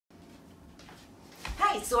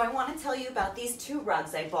Alright, so I want to tell you about these two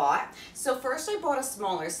rugs I bought. So first I bought a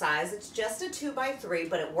smaller size. It's just a 2x3,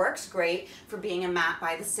 but it works great for being a mat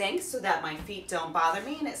by the sink so that my feet don't bother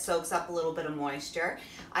me and it soaks up a little bit of moisture.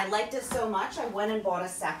 I liked it so much I went and bought a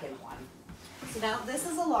second one. So now this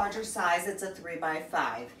is a larger size. It's a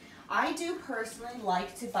 3x5. I do personally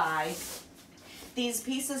like to buy these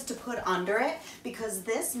pieces to put under it because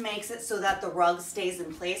this makes it so that the rug stays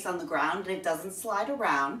in place on the ground and it doesn't slide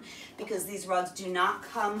around, because these rugs do not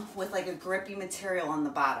come with like a grippy material on the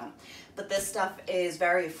bottom. But this stuff is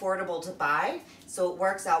very affordable to buy, so it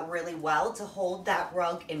works out really well to hold that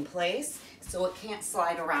rug in place so it can't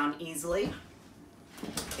slide around easily.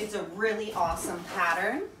 It's a really awesome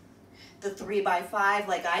pattern. The 3x5,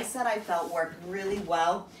 like I said, I felt worked really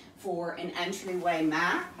well for an entryway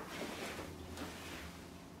mat.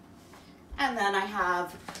 And then I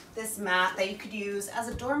have this mat that you could use as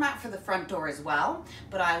a doormat for the front door as well,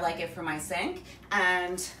 but I like it for my sink.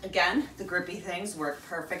 And again, the grippy things work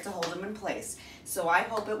perfect to hold them in place. So I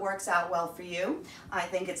hope it works out well for you. I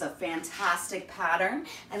think it's a fantastic pattern,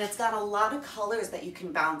 and it's got a lot of colors that you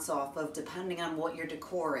can bounce off of depending on what your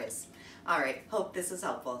decor is. All right, hope this is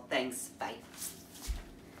helpful. Thanks, bye.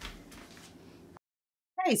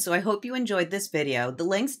 Hey, so I hope you enjoyed this video. The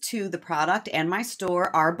links to the product and my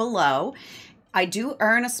store are below. I do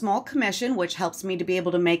earn a small commission, which helps me to be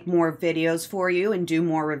able to make more videos for you and do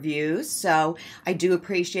more reviews. So I do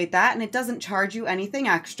appreciate that, and it doesn't charge you anything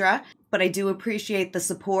extra, but I do appreciate the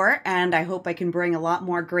support, and I hope I can bring a lot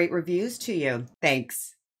more great reviews to you.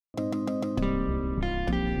 Thanks.